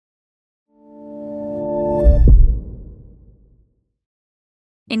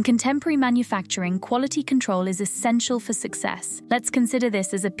In contemporary manufacturing, quality control is essential for success. Let's consider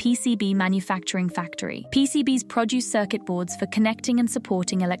this as a PCB manufacturing factory. PCBs produce circuit boards for connecting and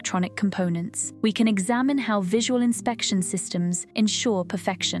supporting electronic components. We can examine how visual inspection systems ensure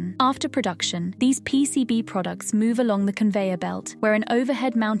perfection. After production, these PCB products move along the conveyor belt, where an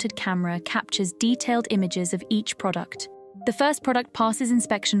overhead-mounted camera captures detailed images of each product. The first product passes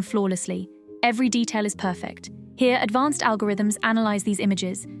inspection flawlessly. Every detail is perfect. Here, advanced algorithms analyze these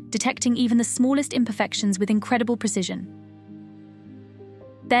images, detecting even the smallest imperfections with incredible precision.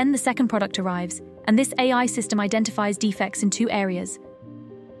 Then the second product arrives, and this AI system identifies defects in two areas,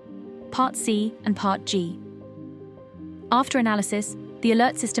 Part C and Part G. After analysis, the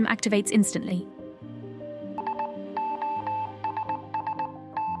alert system activates instantly.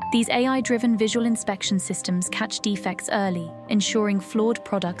 These AI-driven visual inspection systems catch defects early, ensuring flawed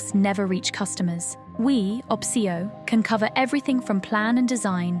products never reach customers. We, Opsio, can cover everything from plan and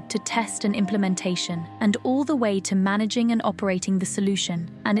design to test and implementation, and all the way to managing and operating the solution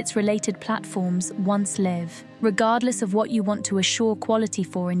and its related platforms once live. Regardless of what you want to assure quality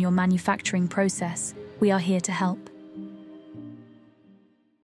for in your manufacturing process, we are here to help.